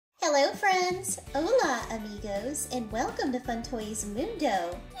Hello friends! Hola amigos, and welcome to Fun Toys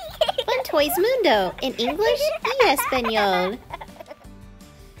Mundo. Fun Toys Mundo in English y Español.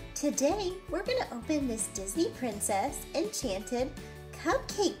 Today we're going to open this Disney Princess Enchanted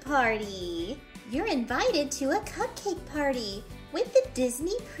Cupcake Party. You're invited to a cupcake party with the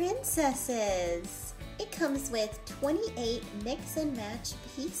Disney Princesses. It comes with 28 mix and match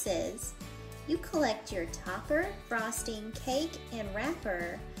pieces. You collect your topper, frosting, cake, and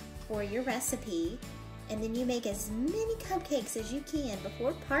wrapper for your recipe, and then you make as many cupcakes as you can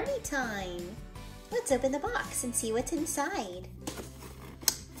before party time. Let's open the box and see what's inside.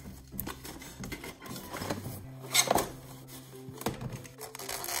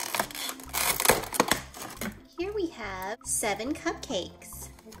 Here we have 7 cupcakes.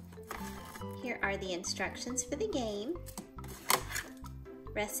 Here are the instructions for the game,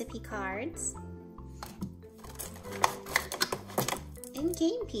 recipe cards, and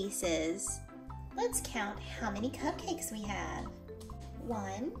game pieces. Let's count how many cupcakes we have.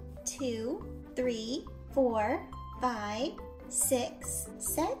 1, 2, 3, 4, 5, 6,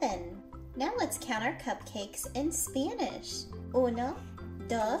 7. Now let's count our cupcakes in Spanish. 1, 2,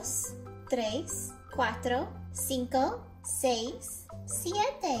 3, 4, 5, 6,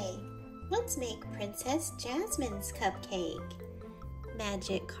 7. Let's make Princess Jasmine's cupcake.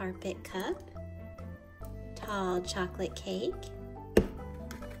 Magic carpet cup, tall chocolate cake,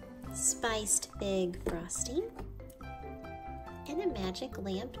 spiced fig frosting, and a magic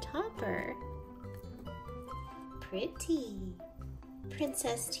lamp topper. Pretty!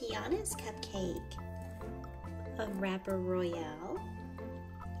 Princess Tiana's cupcake, a wrapper royale,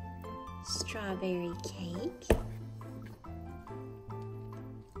 strawberry cake,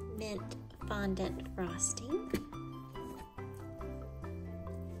 mint fondant frosting,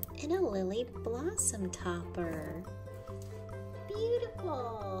 and a lily blossom topper.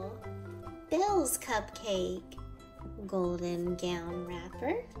 Beautiful! Belle's cupcake, golden gown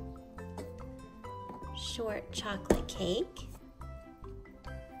wrapper, short chocolate cake,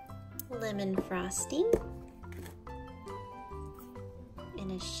 lemon frosting,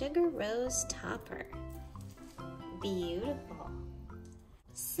 and a sugar rose topper. Beautiful!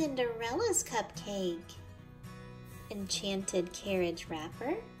 Cinderella's cupcake, enchanted carriage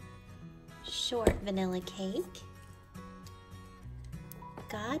wrapper, short vanilla cake,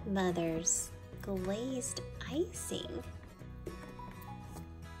 Godmother's glazed icing,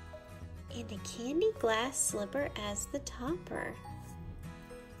 and a candy glass slipper as the topper.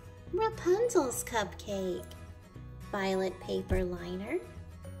 Rapunzel's cupcake, violet paper liner,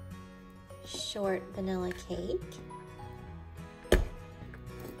 short vanilla cake,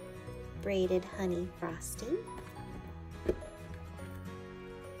 braided honey frosting,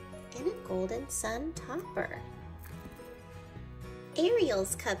 and a golden sun topper.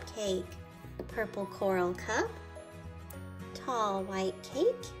 Ariel's cupcake, purple coral cup, tall white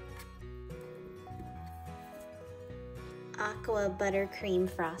cake, aqua buttercream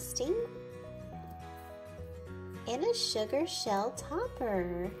frosting, and a sugar shell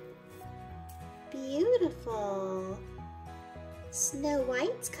topper. Beautiful! Snow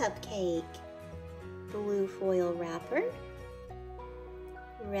White's cupcake, blue foil wrapper,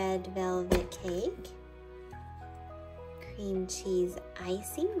 red velvet cake, cream cheese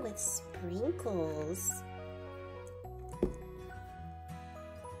icing with sprinkles,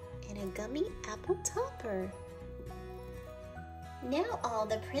 and a gummy apple topper. Now all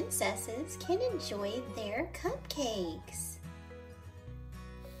the princesses can enjoy their cupcakes.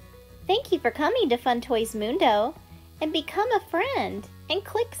 Thank you for coming to Fun Toys Mundo, and become a friend and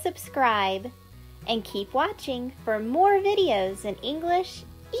click subscribe, and keep watching for more videos in English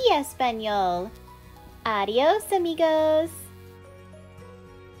y Español. Adios, amigos!